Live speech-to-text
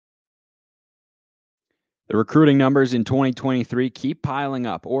The recruiting numbers in 2023 keep piling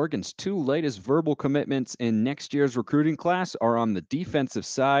up. Oregon's two latest verbal commitments in next year's recruiting class are on the defensive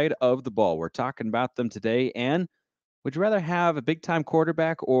side of the ball. We're talking about them today. And would you rather have a big time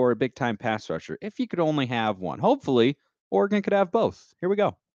quarterback or a big time pass rusher? If you could only have one, hopefully, Oregon could have both. Here we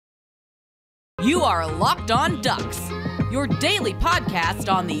go. You are Locked On Ducks, your daily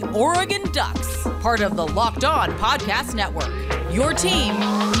podcast on the Oregon Ducks, part of the Locked On Podcast Network. Your team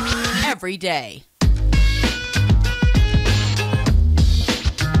every day.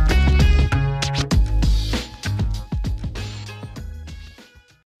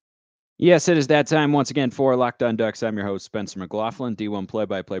 Yes, it is that time once again for Locked On Ducks. I'm your host, Spencer McLaughlin, D1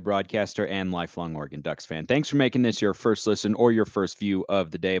 play-by-play broadcaster and lifelong Oregon Ducks fan. Thanks for making this your first listen or your first view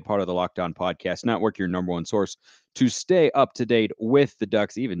of the day, part of the Locked On Podcast Network, your number one source to stay up to date with the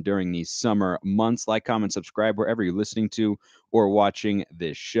Ducks, even during these summer months. Like, comment, subscribe wherever you're listening to or watching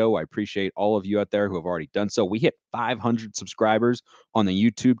this show. I appreciate all of you out there who have already done so. We hit 500 subscribers on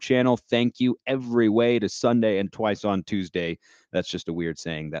the YouTube channel. Thank you every way to Sunday and twice on Tuesday. That's just a weird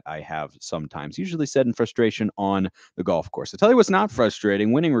saying that I have sometimes, usually said in frustration on the golf course. I'll tell you what's not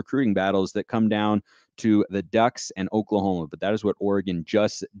frustrating, winning recruiting battles that come down to the Ducks and Oklahoma, but that is what Oregon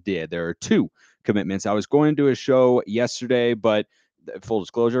just did. There are two commitments. I was going to do a show yesterday, but full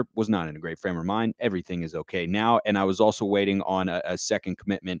disclosure, was not in a great frame of mind. Everything is okay now. And I was also waiting on a second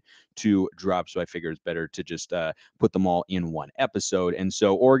commitment to drop. So I figured it's better to just put them all in one episode. And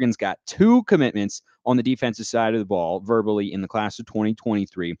so Oregon's got two commitments on the defensive side of the ball verbally in the class of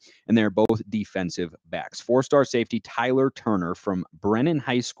 2023. And they're both defensive backs. Four-star safety Tyler Turner from Brennan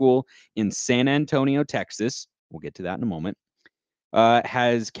High School in San Antonio, Texas. We'll get to that in a moment.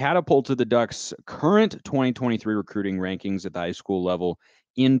 Has catapulted the Ducks' current 2023 recruiting rankings at the high school level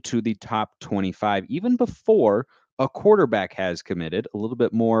into the top 25, even before a quarterback has committed. A little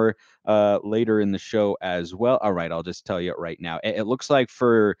bit more later in the show as well. All right, I'll just tell you right now. It looks like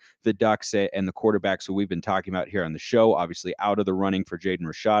for the Ducks and the quarterbacks who we've been talking about here on the show, obviously out of the running for Jaden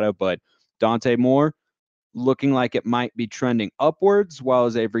Rashada, but Dante Moore looking like it might be trending upwards, while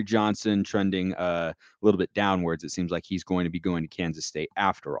as Avery Johnson trending a little bit downwards. It seems like he's going to be going to Kansas State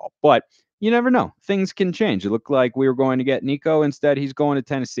after all. But you never know. Things can change. It looked like we were going to get Nico. Instead, he's going to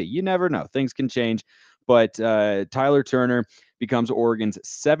Tennessee. You never know. Things can change. But Tyler Turner becomes Oregon's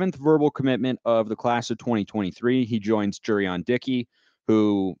seventh verbal commitment of the class of 2023. He joins Jurion Dickey,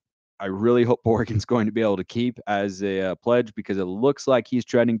 who I really hope Oregon's going to be able to keep as a pledge, because it looks like he's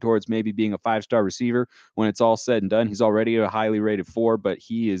trending towards maybe being a five-star receiver when it's all said and done. He's already a highly rated 4, but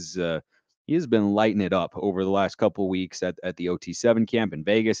he has been lighting it up over the last couple of weeks at the OT7 camp in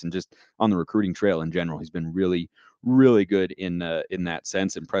Vegas and just on the recruiting trail in general. He's been really, really good in that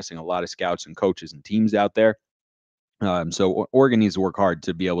sense, impressing a lot of scouts and coaches and teams out there. So Oregon needs to work hard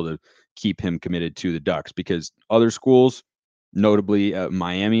to be able to keep him committed to the Ducks, because other schools, notably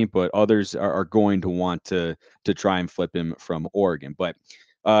Miami, but others are going to want to try and flip him from Oregon. But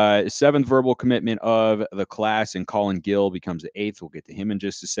seventh verbal commitment of the class, and Colin Gill becomes the eighth. We'll get to him in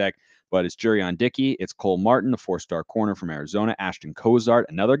just a sec. But it's Jurion Dickey, it's Cole Martin, the four-star corner from Arizona, Ashton Cozart,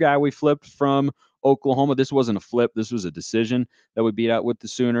 another guy we flipped from Oklahoma. This wasn't a flip. This was a decision that we beat out with the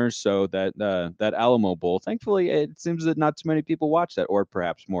Sooners. So that Alamo Bowl, thankfully, it seems that not too many people watch that, or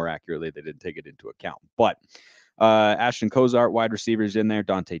perhaps more accurately, they didn't take it into account. But Ashton Cozart, wide receivers in there.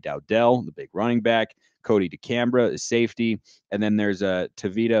 Dante Dowdell, the big running back. Cody DeCambra is safety. And then there's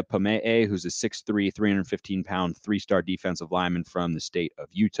Tavita Pamee, who's a 6'3", 315-pound, three-star defensive lineman from the state of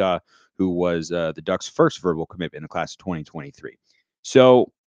Utah, who was the Ducks' first verbal commitment in the class of 2023.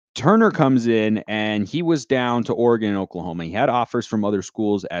 So Turner comes in, and he was down to Oregon and Oklahoma. He had offers from other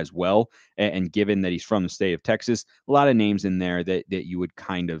schools as well. And given that he's from the state of Texas, a lot of names in there that you would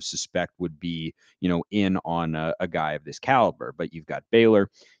kind of suspect would be, in on a guy of this caliber. But you've got Baylor,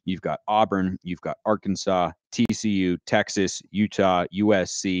 you've got Auburn, you've got Arkansas, TCU, Texas, Utah,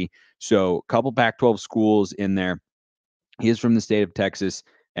 USC. So a couple Pac-12 schools in there. He is from the state of Texas.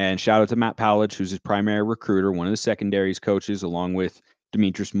 And shout out to Matt Powledge, who's his primary recruiter, one of the secondaries coaches, along with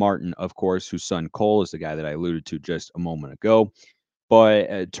Demetrius Martin, of course, whose son Cole is the guy that I alluded to just a moment ago.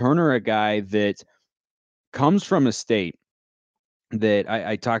 But Turner, a guy that comes from a state that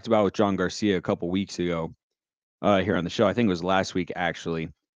I talked about with John Garcia a couple weeks ago here on the show. I think it was last week, actually.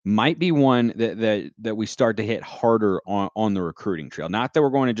 Might be one that we start to hit harder on the recruiting trail. Not that we're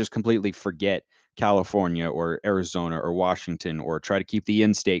going to just completely forget California or Arizona or Washington, or try to keep the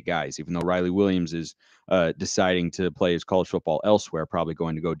in-state guys, even though Riley Williams is deciding to play his college football elsewhere, probably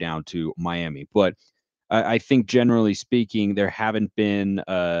going to go down to Miami. But I think generally speaking, there haven't been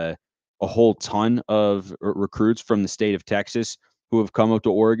a whole ton of recruits from the state of Texas who have come up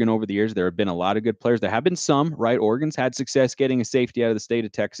to Oregon over the years. There have been a lot of good players. There have been some, right? Oregon's had success getting a safety out of the state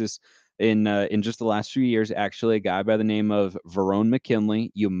of Texas in just the last few years. Actually, a guy by the name of Verone McKinley.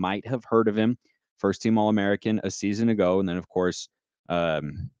 You might have heard of him. First team All-American a season ago. And then, of course,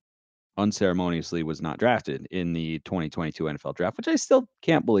 unceremoniously was not drafted in the 2022 NFL draft, which I still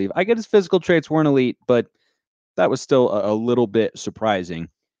can't believe. I get his physical traits weren't elite, but that was still a little bit surprising.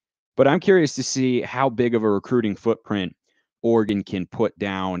 But I'm curious to see how big of a recruiting footprint Oregon can put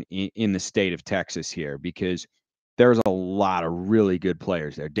down in the state of Texas here, because there's a lot of really good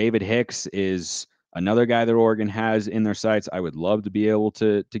players there. David Hicks is another guy that Oregon has in their sights. I would love to be able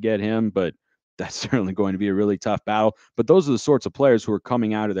to get him, but that's certainly going to be a really tough battle. But those are the sorts of players who are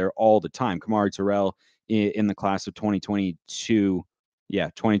coming out of there all the time. Kamari Terrell in the class of 2022. Yeah,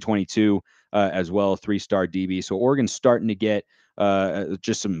 2022 as well, 3-star DB. So Oregon's starting to get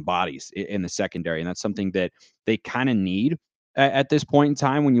just some bodies in the secondary. And that's something that they kind of need at this point in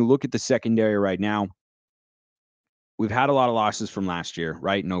time. When you look at the secondary right now, we've had a lot of losses from last year,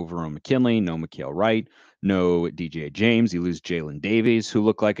 right? No Verone McKinley, no Mikael Wright, no DJ James. You lose Jalen Davies, who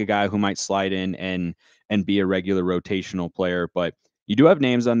looked like a guy who might slide in and be a regular rotational player. But you do have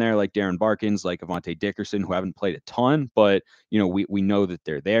names on there like Darren Barkins, like Avante Dickerson, who haven't played a ton, but we know that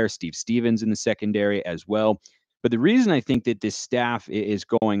they're there. Steve Stevens in the secondary as well. But the reason I think that this staff is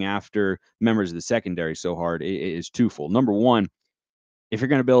going after members of the secondary so hard is twofold. Number one, if you're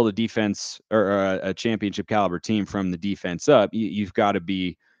going to build a defense or a championship caliber team from the defense up, you've got to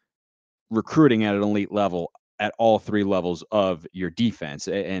be recruiting at an elite level at all three levels of your defense.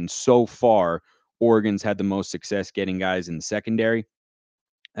 And so far, Oregon's had the most success getting guys in the secondary.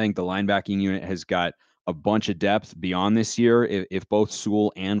 I think the linebacking unit has got a bunch of depth beyond this year. If both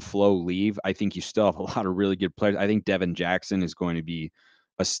Sewell and Flo leave, I think you still have a lot of really good players. I think Devin Jackson is going to be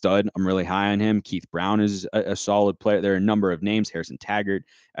a stud. I'm really high on him. Keith Brown is a solid player. There are a number of names. Harrison Taggart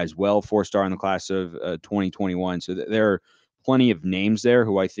as well, 4-star in the class of 2021. So there are plenty of names there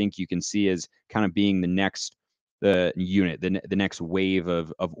who I think you can see as kind of being the next unit, the next wave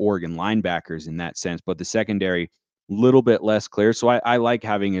of Oregon linebackers in that sense. But the secondary, little bit less clear. So I like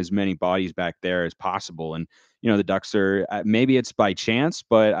having as many bodies back there as possible. And, the Ducks are, maybe it's by chance,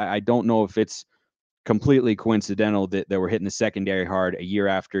 but I don't know if it's completely coincidental that we're hitting the secondary hard a year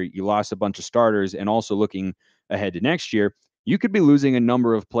after you lost a bunch of starters. And also looking ahead to next year, you could be losing a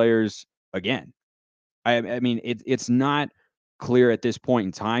number of players again. I mean, it's not clear at this point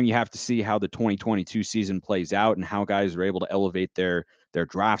in time. You have to see how the 2022 season plays out and how guys are able to elevate their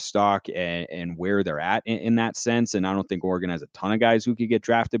draft stock and where they're at in that sense. And I don't think Oregon has a ton of guys who could get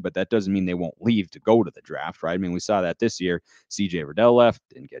drafted, but that doesn't mean they won't leave to go to the draft, right? I mean, we saw that this year. CJ Riddell left,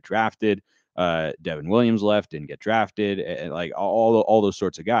 didn't get drafted. Devin Williams left, didn't get drafted. And like all those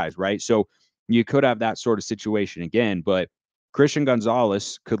sorts of guys, right? So you could have that sort of situation again, but Christian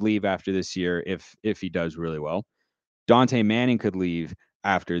Gonzalez could leave after this year if he does really well. Dante Manning could leave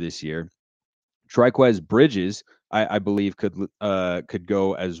after this year. Triquez Bridges, I believe, could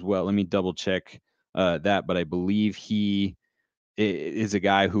go as well. Let me double check that, but I believe he is a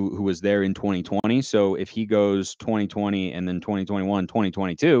guy who was there in 2020. So if he goes 2020 and then 2021,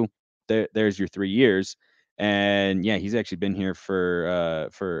 2022, there's your 3 years. And yeah, he's actually been here for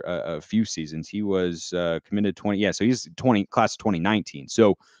a few seasons. He was committed 20. Yeah, so he's class of 2019.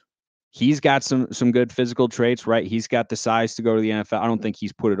 So he's got some good physical traits, right? He's got the size to go to the NFL. I don't think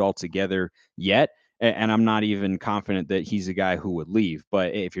he's put it all together yet, and I'm not even confident that he's a guy who would leave.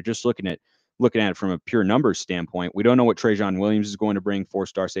 But if you're just looking at it from a pure numbers standpoint, we don't know what Trajan Williams is going to bring,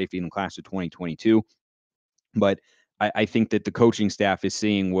 4-star safety in the class of 2022. But I think that the coaching staff is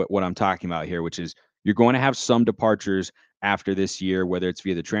seeing what I'm talking about here, which is you're going to have some departures after this year, whether it's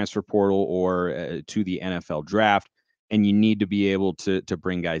via the transfer portal or to the NFL draft. And you need to be able to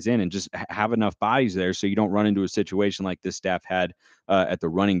bring guys in and just have enough bodies there so you don't run into a situation like this staff had at the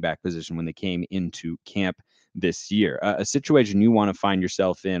running back position when they came into camp this year. A situation you want to find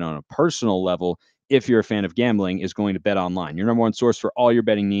yourself in on a personal level, if you're a fan of gambling, is going to Bet Online, your number one source for all your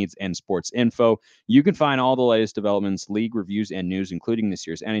betting needs and sports info. You can find all the latest developments, league reviews, and news, including this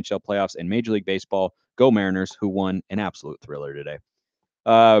year's NHL playoffs and Major League Baseball. Go Mariners, who won an absolute thriller today.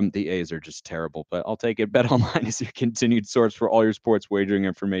 The A's are just terrible, but I'll take it. Bet Online is your continued source for all your sports wagering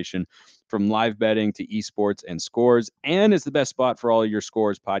information, from live betting to esports and scores, and is the best spot for all your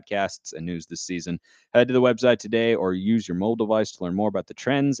scores, podcasts, and news this season. Head to the website today or use your mobile device to learn more about the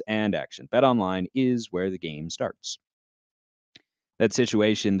trends and action. Bet Online is where the game starts. that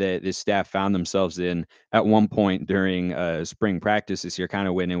situation that this staff found themselves in at one point during spring practice this year, kind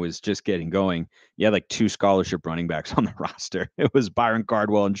of when it was just getting going. You had like 2 scholarship running backs on the roster. It was Byron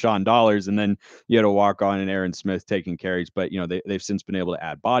Cardwell and Sean Dollars, and then you had a walk on and Aaron Smith taking carries. But they've since been able to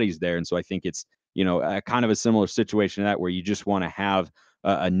add bodies there, and so I think it's kind of a similar situation to that where you just want to have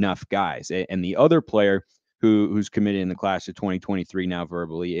enough guys. And the other player who's committed in the class of 2023 now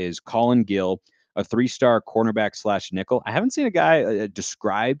verbally is Colin Gill, a 3-star cornerback / nickel. I haven't seen a guy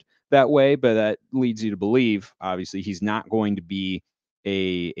described that way, but that leads you to believe, obviously, he's not going to be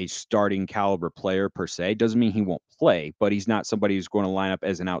a starting caliber player per se. Doesn't mean he won't play, but he's not somebody who's going to line up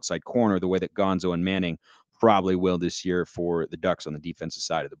as an outside corner the way that Gonzo and Manning probably will this year for the Ducks on the defensive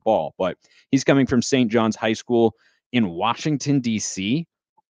side of the ball. But he's coming from St. John's High School in Washington, D.C.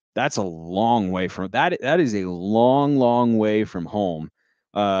 That's a long way from that. That is a long, long way from home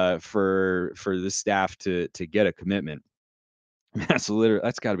for the staff to get a commitment. That's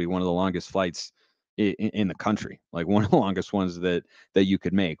got to be one of the longest flights in the country, like one of the longest ones that you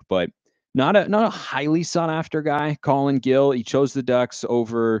could make. But not a highly sought after guy. Colin Gill, he chose the Ducks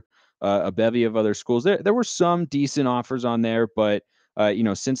over a bevy of other schools. There were some decent offers on there, but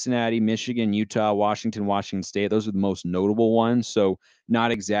Cincinnati, Michigan, Utah, Washington State, those are the most notable ones. So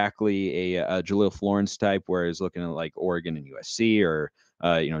not exactly a Jaleel Florence type, whereas looking at like Oregon and USC, or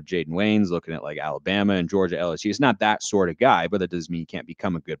Jaden Wayne's looking at like Alabama and Georgia, LSU. It's not that sort of guy, but that doesn't mean you can't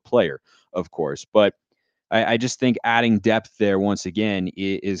become a good player, of course. But I just think adding depth there once again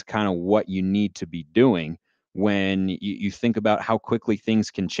is kind of what you need to be doing when you think about how quickly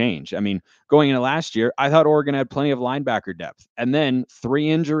things can change. I mean, going into last year, I thought Oregon had plenty of linebacker depth. And then 3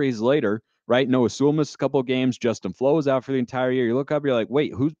 injuries later, right? Noah Sewell missed a couple of games. Justin Flo was out for the entire year. You look up, you're like,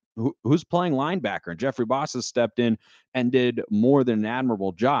 wait, who's playing linebacker? And Jeffrey Boss has stepped in and did more than an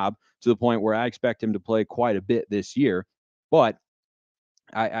admirable job, to the point where I expect him to play quite a bit this year. But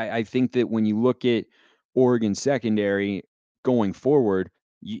I think that when you look at Oregon secondary going forward,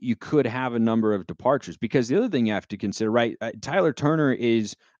 you could have a number of departures, because the other thing you have to consider, right? Tyler Turner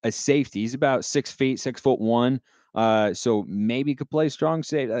is a safety. He's about 6 feet, 6'1". So maybe could play strong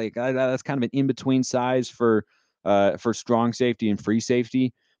safety. Like that's kind of an in between size for strong safety and free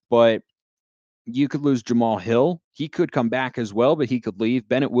safety. But you could lose Jamal Hill. He could come back as well, but he could leave.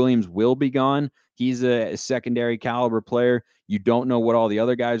 Bennett Williams will be gone. He's a secondary caliber player. You don't know what all the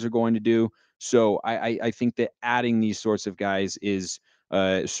other guys are going to do. So I think that adding these sorts of guys is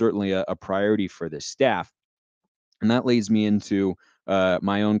certainly a priority for this staff. And that leads me into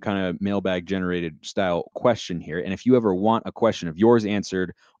my own kind of mailbag generated style question here. And if you ever want a question of yours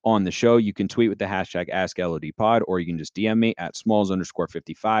answered on the show, you can tweet with the hashtag AskLODPod, or you can just DM me at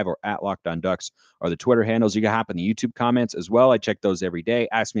Smalls_55 or at Locked On Ducks are the Twitter handles. You can hop in the YouTube comments as well. I check those every day.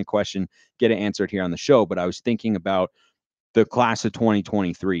 Ask me a question, get it answered here on the show. But I was thinking about the class of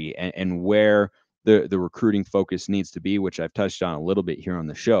 2023 and where the recruiting focus needs to be, which I've touched on a little bit here on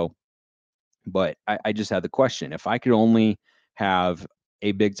the show. But I just had the question: if I could only have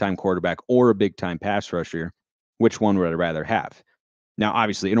a big time quarterback or a big time pass rusher, which one would I rather have? Now,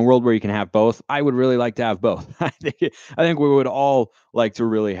 obviously, in a world where you can have both, I would really like to have both. I think we would all like to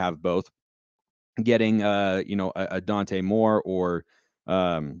really have both. Getting a Dante Moore or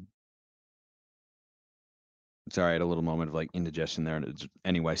sorry, I had a little moment of like indigestion there. And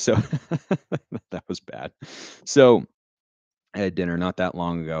anyway, so that was bad. So I had dinner not that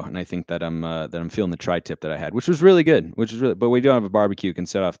long ago, and I think that I'm feeling the tri-tip that I had, which was really good. But we don't have a barbecue. You can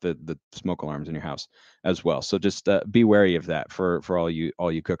set off the smoke alarms in your house as well. So just be wary of that for all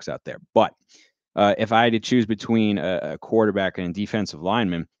you cooks out there. But if I had to choose between a quarterback and a defensive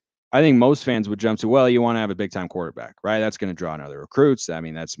lineman, I think most fans would jump to, well, you want to have a big time quarterback, right? That's going to draw in other recruits. I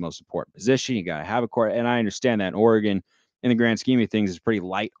mean, that's the most important position. You got to have a quarterback, and I understand that. In Oregon, in the grand scheme of things, is pretty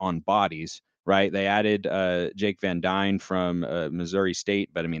light on bodies. Right, they added Jake Van Dyne from Missouri State,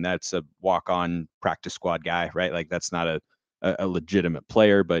 but I mean that's a walk-on practice squad guy, right? Like that's not a legitimate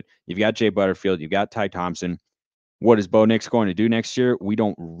player. But you've got Jay Butterfield, you've got Ty Thompson. What is Bo Nix going to do next year? We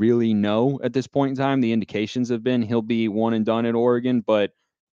don't really know at this point in time. The indications have been he'll be one and done at Oregon, but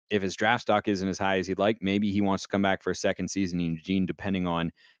if his draft stock isn't as high as he'd like, maybe he wants to come back for a second season in Eugene, depending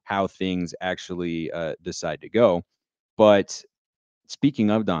on how things actually decide to go. But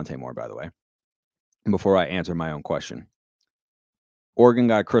speaking of Dante Moore, by the way, before I answer my own question, Oregon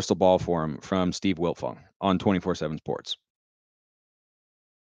got a crystal ball for him from Steve Wiltfong on 24/7 Sports.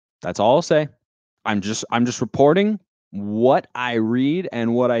 That's all I'll say. I'm just reporting what I read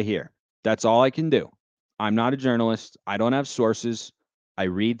and what I hear. That's all I can do. I'm not a journalist. I don't have sources. I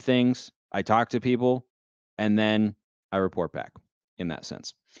read things, I talk to people, and then I report back in that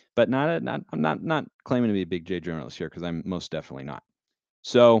sense. But I'm not claiming to be a big J journalist here, because I'm most definitely not.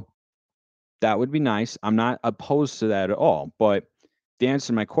 So that would be nice. I'm not opposed to that at all. But the answer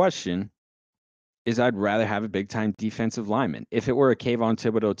to my question is I'd rather have a big time defensive lineman. If it were a Kayvon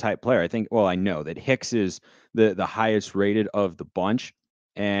Thibodeau type player, I think, well, I know that Hicks is the highest rated of the bunch,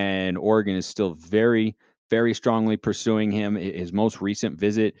 and Oregon is still very, very strongly pursuing him. His most recent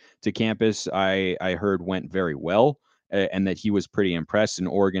visit to campus, I heard went very well, and that he was pretty impressed. And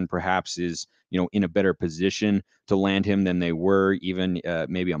Oregon perhaps is, in a better position to land him than they were even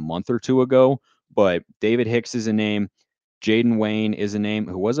maybe a month or two ago. But David Hicks is a name. Jaden Wayne is a name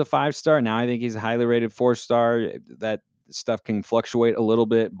who was a 5-star. Now I think he's a highly rated 4-star. That stuff can fluctuate a little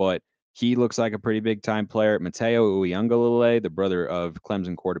bit, but he looks like a pretty big time player. Mateo Uiagalelei, the brother of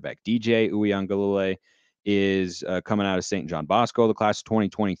Clemson quarterback DJ Uiagalelei, is coming out of St. John Bosco, the class of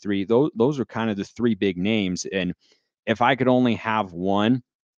 2023. Those are kind of the three big names. And if I could only have one,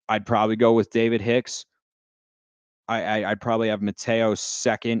 I'd probably go with David Hicks. I'd probably have Mateo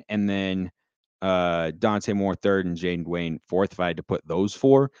second, and then Dante Moore third, and Jaden Wayne fourth if I had to put those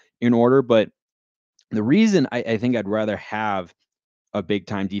four in order. But the reason I think I'd rather have a big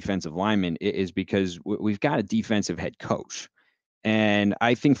time defensive lineman is because we've got a defensive head coach. And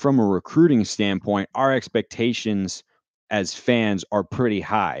I think from a recruiting standpoint, our expectations as fans are pretty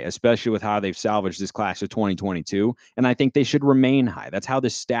high, especially with how they've salvaged this class of 2022. And I think they should remain high. That's how the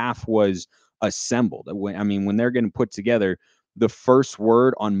staff was assembled. When they're getting put together, the first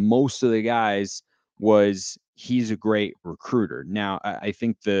word on most of the guys was he's a great recruiter. Now, I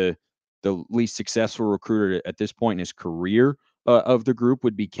think the least successful recruiter at this point in his career of the group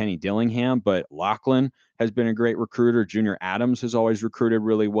would be Kenny Dillingham, but Lachlan has been a great recruiter. Junior Adams has always recruited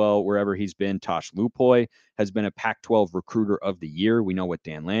really well wherever he's been. Tosh Lupoi has been a Pac-12 recruiter of the year. We know what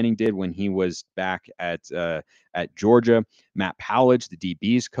Dan Lanning did when he was back at Georgia. Matt Powledge, the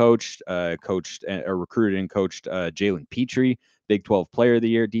DB's recruited and coached Jalen Petrie, Big 12 Player of the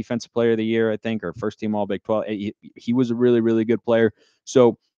Year, Defensive Player of the Year, I think, or first team All Big 12. He was a really, really good player.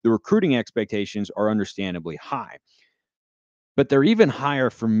 So the recruiting expectations are understandably high. But they're even higher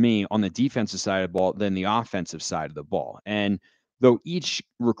for me on the defensive side of the ball than the offensive side of the ball. And though each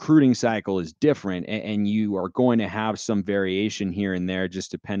recruiting cycle is different, and you are going to have some variation here and there,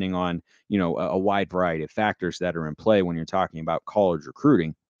 just depending on, a wide variety of factors that are in play when you're talking about college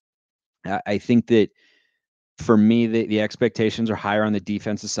recruiting. I think that for me, the expectations are higher on the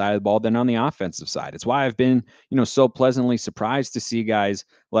defensive side of the ball than on the offensive side. It's why I've been, so pleasantly surprised to see guys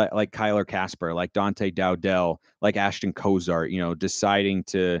like Kyler Casper, like Dante Dowdell, like Ashton Kozart, deciding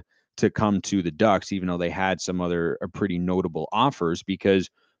to come to the Ducks, even though they had some other pretty notable offers, because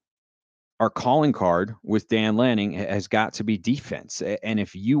our calling card with Dan Lanning has got to be defense. And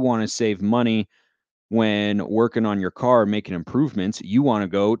if you want to save money when working on your car, making improvements, you want to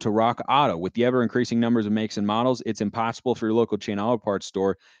go to Rock Auto. With the ever-increasing numbers of makes and models, it's impossible for your local chain auto parts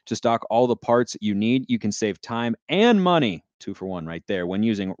store to stock all the parts you need. You can save time and money, 2 for 1 right there, when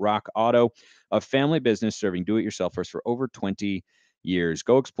using Rock Auto, a family business serving do-it-yourselfers for over 20 years.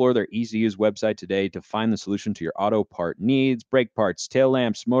 Go explore their easy-to-use website today to find the solution to your auto part needs. Brake parts, tail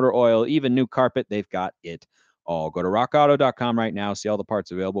lamps, motor oil, even new carpet. They've got it all. Go to rockauto.com right now. See all the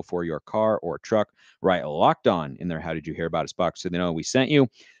parts available for your car or truck. Right, Locked On in there. How did you hear about us box so they know we sent you?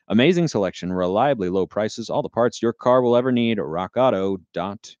 Amazing selection, reliably low prices, all the parts your car will ever need.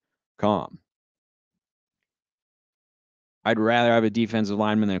 rockauto.com. I'd rather have a defensive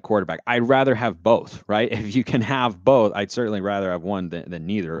lineman than a quarterback. I'd rather have both, right? If you can have both, I'd certainly rather have one than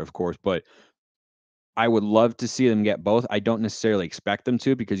neither, of course. But I would love to see them get both. I don't necessarily expect them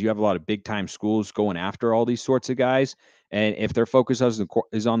to, because you have a lot of big time schools going after all these sorts of guys. And if their focus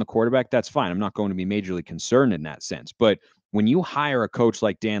is on the quarterback, that's fine. I'm not going to be majorly concerned in that sense. But when you hire a coach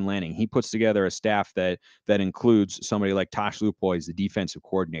like Dan Lanning, he puts together a staff that includes somebody like Tosh Lupoi as the defensive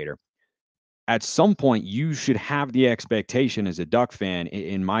coordinator. At some point, you should have the expectation as a Duck fan,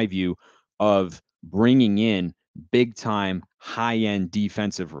 in my view, of bringing in big time, high end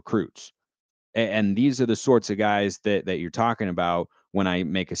defensive recruits. And these are the sorts of guys that you're talking about when I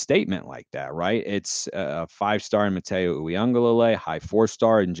make a statement like that, right? It's a 5-star in Mateo Uiagalelei, high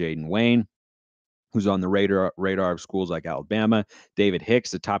 4-star in Jaden Wayne, who's on the radar of schools like Alabama. David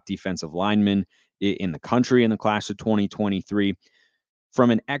Hicks, the top defensive lineman in the country in the class of 2023. From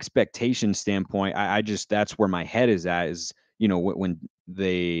an expectation standpoint, I just, that's where my head is at, is, when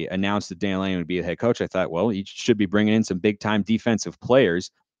they announced that Dan Lanning would be the head coach, I thought, well, he should be bringing in some big time defensive players.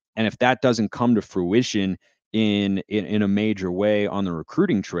 And if that doesn't come to fruition in a major way on the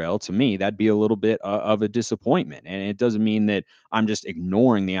recruiting trail, to me, that'd be a little bit of a disappointment. And it doesn't mean that I'm just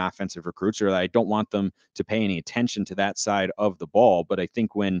ignoring the offensive recruits, or that I don't want them to pay any attention to that side of the ball. But I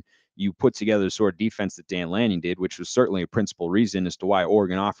think when you put together the sort of defense that Dan Lanning did, which was certainly a principal reason as to why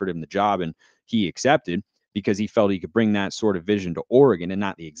Oregon offered him the job and he accepted, because he felt he could bring that sort of vision to Oregon, and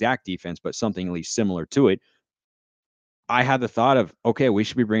not the exact defense, but something at least similar to it. I had the thought of, okay, we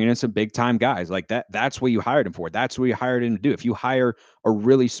should be bringing in some big time guys like that. That's what you hired him for. That's what you hired him to do. If you hire a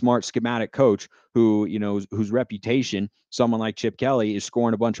really smart schematic coach who, whose reputation, someone like Chip Kelly, is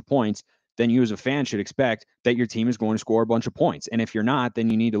scoring a bunch of points, then you as a fan should expect that your team is going to score a bunch of points. And if you're not, then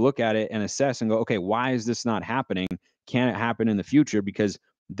you need to look at it and assess and go, okay, why is this not happening? Can it happen in the future? Because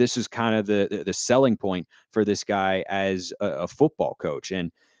this is kind of the selling point for this guy as a football coach.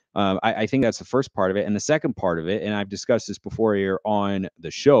 And I think that's the first part of it. And the second part of it, and I've discussed this before here on the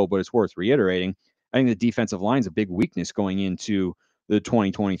show, but it's worth reiterating. I think the defensive line is a big weakness going into the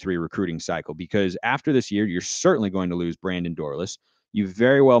 2023 recruiting cycle, because after this year, you're certainly going to lose Brandon Dorlus. You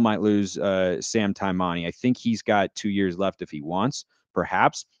very well might lose Sam Taimani. I think he's got 2 years left if he wants,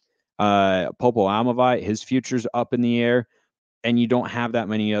 perhaps. Popo Almavai, his future's up in the air, and you don't have that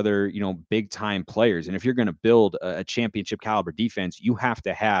many other, big time players. And if you're going to build a championship caliber defense, you have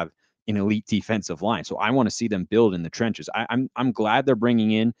to have an elite defensive line. So I want to see them build in the trenches. I'm glad they're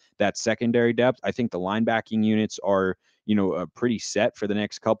bringing in that secondary depth. I think the linebacking units are, pretty set for the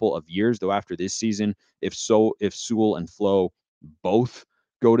next couple of years, though after this season, if Sewell and Flo both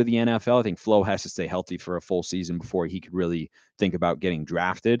go to the NFL, I think Flo has to stay healthy for a full season before he could really think about getting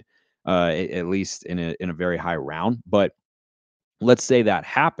drafted, at least in a very high round. But let's say that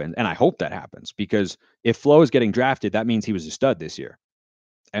happens, and I hope that happens, because if Flo is getting drafted, that means he was a stud this year.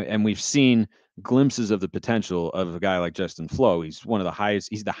 And we've seen glimpses of the potential of a guy like Justin Flo. He's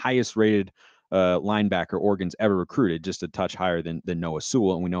the highest rated linebacker Oregon's ever recruited, just a touch higher than Noah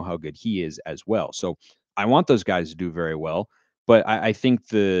Sewell, and we know how good he is as well. So I want those guys to do very well, but I think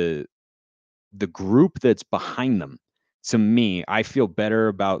the group that's behind them, to me, I feel better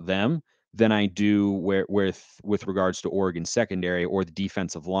about them than I do with regards to Oregon secondary or the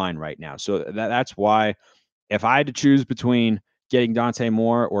defensive line right now. So that's why, if I had to choose between getting Dante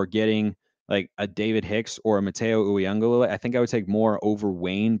Moore or getting like a David Hicks or a Mateo Uyunglele, I think I would take Moore over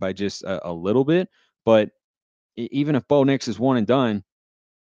Wayne by just a little bit. But even if Bo Nix is one and done,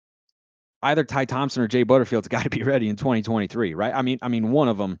 either Ty Thompson or Jay Butterfield's got to be ready in 2023, right? I mean, one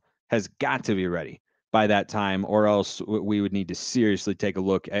of them has got to be ready by that time, or else we would need to seriously take a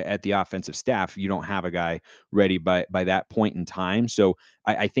look at the offensive staff. You don't have a guy ready by that point in time. So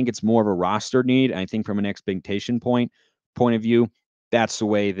I think it's more of a roster need. I think from an expectation point of view, that's the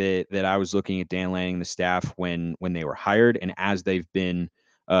way that I was looking at Dan Lanning, the staff, when they were hired, and as they've been,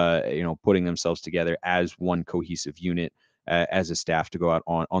 putting themselves together as one cohesive unit as a staff to go out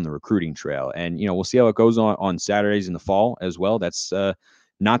on the recruiting trail. And, we'll see how it goes on Saturdays in the fall as well. That's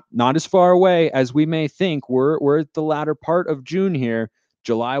not as far away as we may think. We're at the latter part of June here.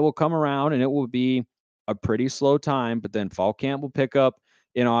 July will come around and it will be a pretty slow time, but then fall camp will pick up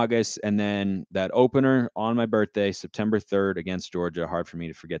in August, and then that opener on my birthday, September 3rd against Georgia. Hard for me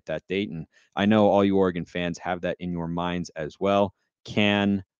to forget that date, and I know all you Oregon fans have that in your minds as well.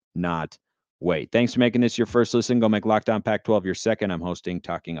 Cannot wait. Thanks for making this your first listen. Go make Locked On Pac-12 your second. I'm hosting,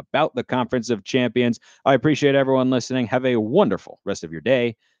 talking about the Conference of Champions. I appreciate everyone listening. Have a wonderful rest of your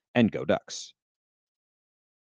day, and go Ducks.